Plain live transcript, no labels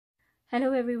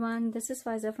Hello everyone, this is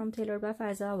Faiza from Tailor by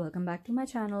Faiza. Welcome back to my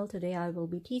channel. Today I will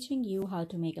be teaching you how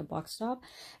to make a box top.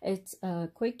 It's a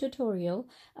quick tutorial.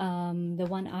 The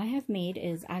one I have made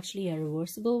is actually a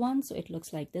reversible one, so it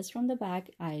looks like this from the back.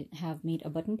 I have made a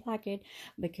button placket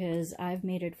because I've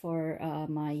made it for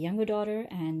my younger daughter,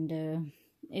 and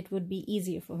it would be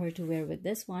easier for her to wear with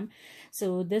this one.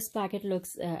 So this placket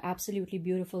looks absolutely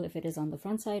beautiful if it is on the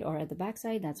front side or at the back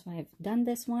side. That's why I've done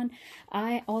this one.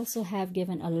 I also have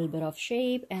given a little bit of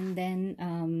shape, and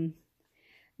then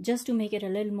just to make it a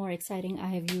little more exciting, I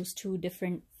have used two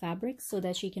different fabrics so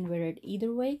that she can wear it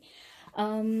either way.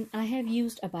 I have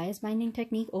used a bias binding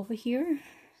technique over here,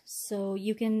 so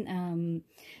you can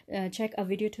check a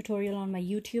video tutorial on my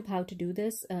YouTube how to do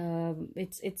this.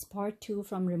 It's part 2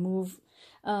 from remove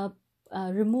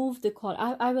the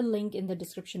collar. I will link in the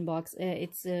description box.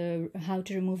 It's how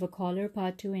to remove a collar,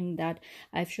 part 2. In that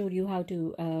I've showed you how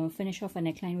to finish off a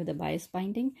neckline with a bias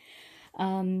binding.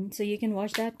 So you can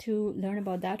watch that to learn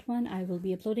about that one. I will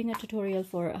be uploading a tutorial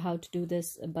for how to do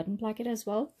this button placket as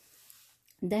well.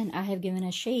 Then I have given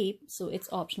a shape, so it's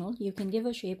optional. You can give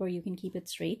a shape or you can keep it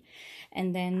straight.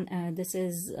 And then this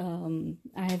is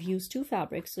I have used two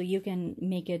fabrics, so you can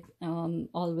make it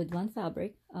all with one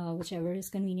fabric, whichever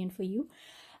is convenient for you.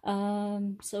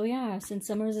 So yeah, since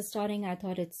summer is starting, I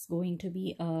thought it's going to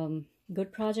be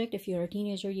good project. If you're a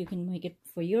teenager, you can make it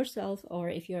for yourself, or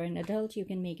if you're an adult, you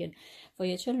can make it for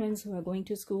your children who are going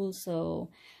to school. So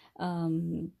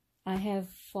I have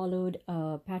followed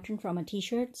a pattern from a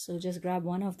t-shirt, so just grab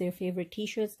one of their favorite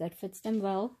t-shirts that fits them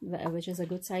well, which is a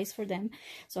good size for them.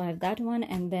 So I have that one,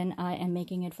 and then I am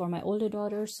making it for my older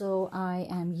daughter, so I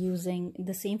am using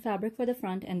the same fabric for the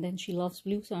front, and then she loves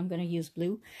blue, so I'm going to use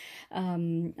blue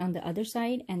on the other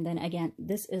side. And then again,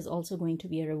 this is also going to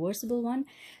be a reversible one,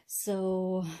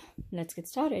 so let's get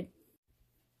started.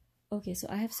 Okay, so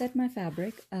I have set my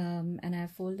fabric and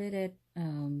I've folded it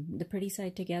the pretty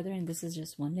side together, and this is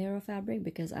just one layer of fabric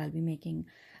because I'll be making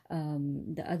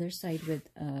the other side with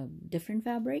different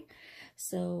fabric.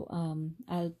 So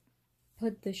I'll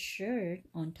put the shirt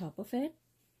on top of it.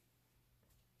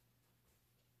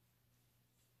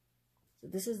 So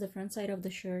this is the front side of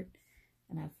the shirt,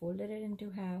 and I've folded it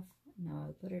into half. Now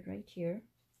I'll put it right here.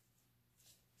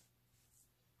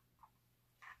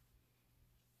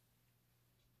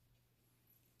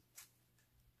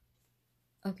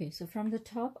 Okay, so from the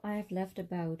top I have left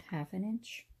about 1/2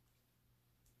 inch.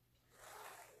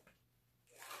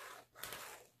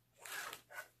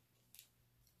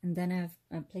 And then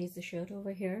I've placed the shirt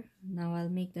over here. Now I'll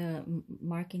make the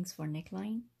markings for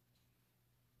neckline,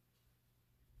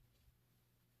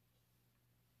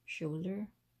 shoulder,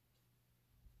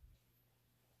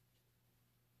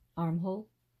 armhole.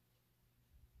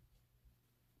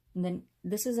 And then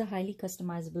this is a highly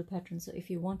customizable pattern, so if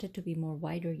you want it to be more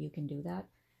wider, you can do that.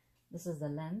 This is the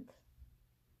length.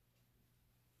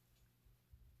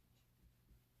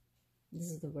 This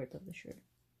is the width of the shirt.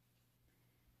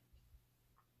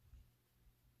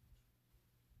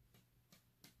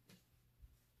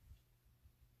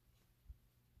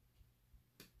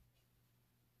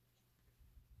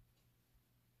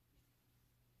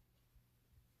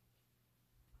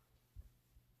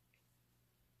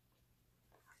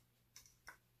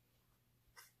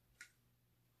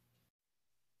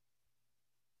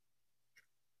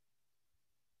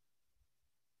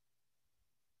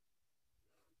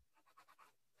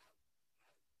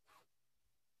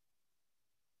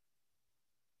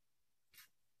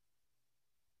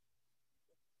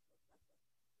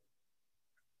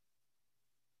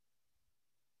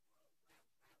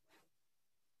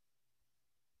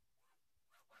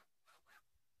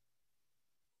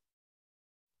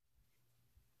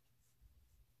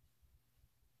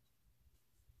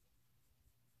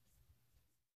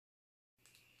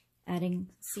 Adding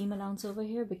seam allowance over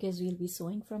here because we'll be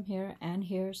sewing from here and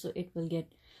here, so it will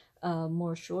get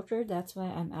more shorter. That's why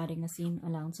I'm adding a seam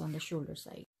allowance on the shoulder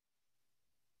side.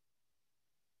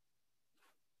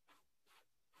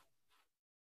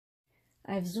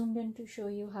 I've zoomed in to show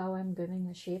you how I'm giving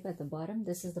a shape at the bottom.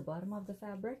 This is the bottom of the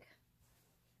fabric.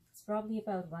 It's probably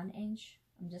about 1 inch.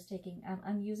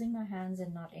 I'm using my hands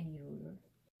and not any ruler.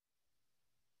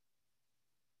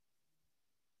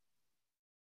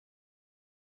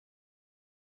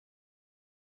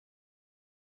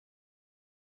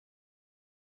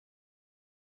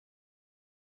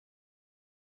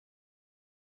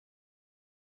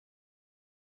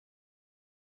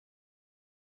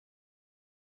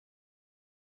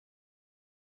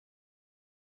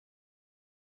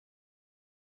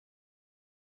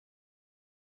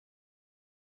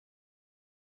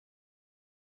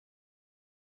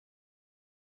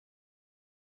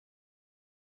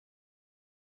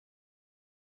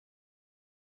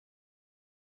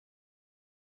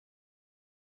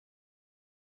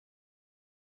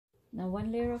 Now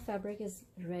one layer of fabric is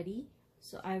ready,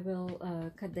 so I will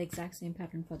cut the exact same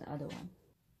pattern for the other one.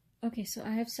 Okay, so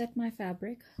I have set my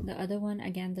fabric. The other one,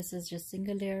 again, this is just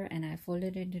single layer, and I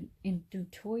folded it into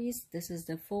twice. This is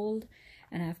the fold,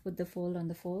 and I've put the fold on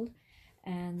the fold,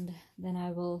 and then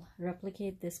I will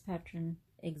replicate this pattern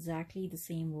exactly the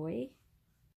same way.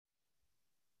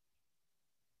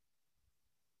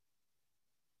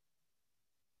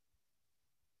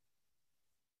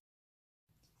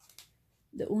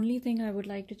 The only thing I would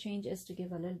like to change is to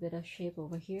give a little bit of shape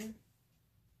over here.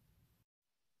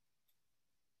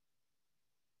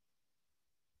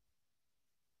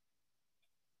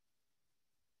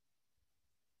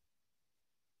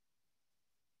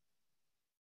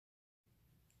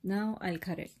 Now I'll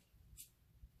cut it.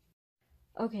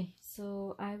 Okay,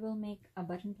 so I will make a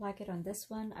button placket on this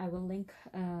one. I will link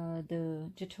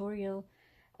the tutorial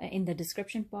in the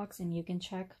description box, and you can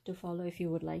check to follow if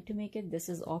you would like to make it. This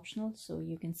is optional, so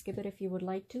you can skip it if you would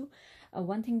like to.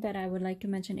 One thing that I would like to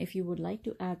mention, if you would like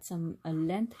to add some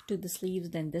length to the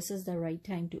sleeves, then this is the right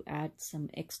time to add some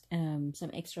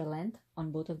extra length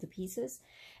on both of the pieces.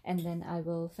 And then I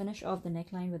will finish off the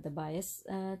neckline with the bias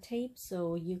tape,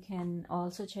 so you can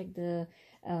also check the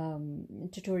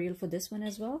tutorial for this one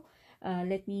as well.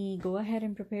 Let me go ahead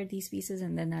and prepare these pieces,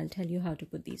 and then I'll tell you how to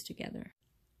put these together.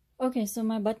 Okay, so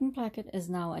my button placket is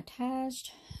now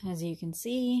attached, as you can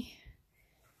see.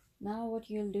 Now what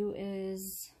you'll do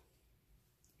is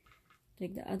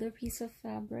take the other piece of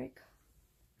fabric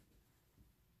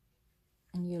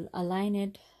and you'll align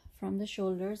it from the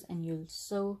shoulders, and you'll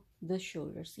sew the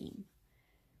shoulder seam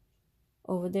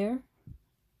over there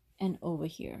and over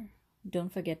here.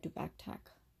 Don't forget to back tack.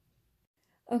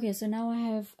 Okay, so now I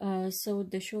have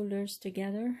sewed the shoulders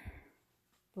together,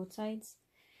 both sides.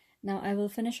 Now I will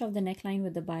finish off the neckline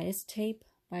with the bias tape,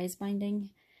 bias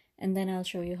binding, and then I'll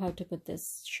show you how to put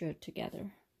this shirt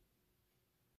together.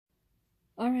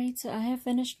 Alright, so I have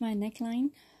finished my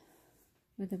neckline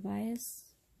with the bias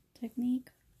technique,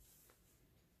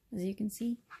 as you can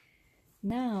see.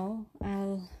 Now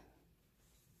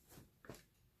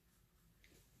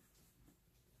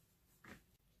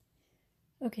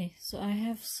okay, so I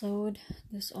have sewed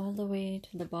this all the way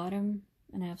to the bottom,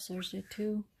 and I have serged it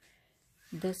to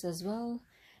this as well.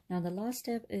 Now the last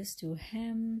step is to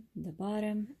hem the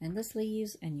bottom and the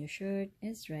sleeves, and your shirt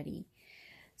is ready.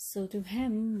 So to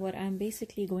hem, what I'm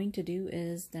basically going to do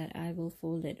is that I will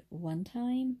fold it one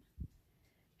time,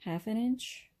 1/2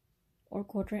 inch or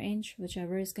 1/4 inch,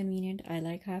 whichever is convenient. I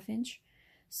like 1/2 inch.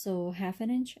 So 1/2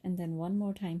 inch, and then one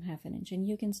more time 1/2 inch, and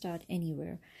you can start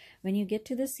anywhere. When you get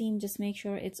to the seam, just make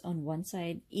sure it's on one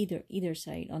side, either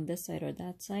side, on this side or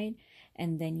that side,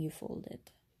 and then you fold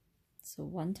it. So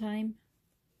one time,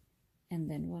 and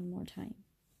then one more time.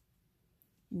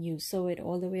 You sew it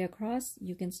all the way across.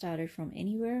 You can start it from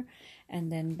anywhere,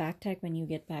 and then back tack when you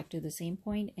get back to the same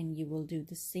point, and you will do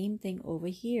the same thing over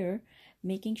here,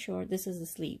 making sure this is the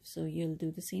sleeve. So you'll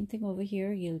do the same thing over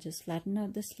here. You'll just flatten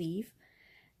out the sleeve,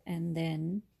 and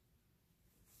then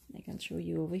like I'll show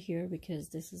you over here, because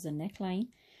this is a neckline.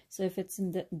 So if it's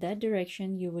in that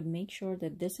direction, you would make sure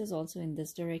that this is also in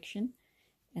this direction,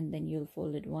 and then you'll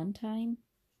fold it one time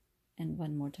and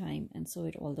one more time and sew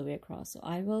it all the way across. So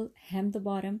I will hem the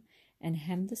bottom and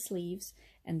hem the sleeves,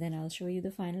 and then I'll show you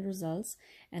the final results.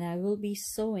 And I will be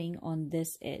sewing on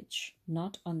this edge,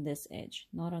 not on this edge,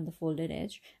 not on the folded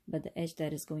edge, but the edge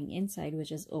that is going inside,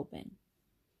 which is open.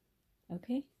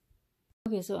 Okay,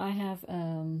 so I have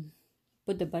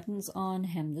put the buttons on,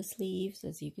 hem the sleeves,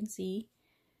 as you can see,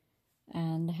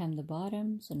 and hem the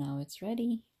bottom. So now it's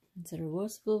ready. It's a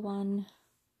reversible one.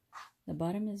 The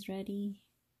bottom is ready,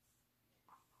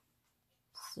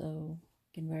 so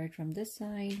you can wear it from this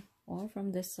side or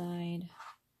from this side.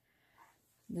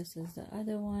 This is the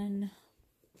other one.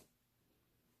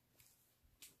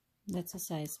 That's a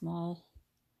size small.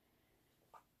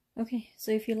 Okay,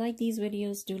 so if you like these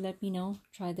videos, do let me know.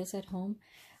 Try this at home.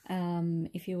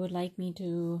 If you would like me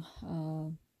to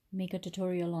make a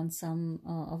tutorial on some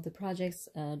of the projects,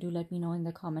 do let me know in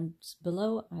the comments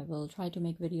below. I will try to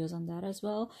make videos on that as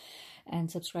well.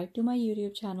 And subscribe to my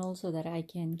YouTube channel so that I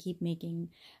can keep making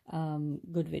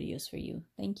good videos for you.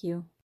 Thank you.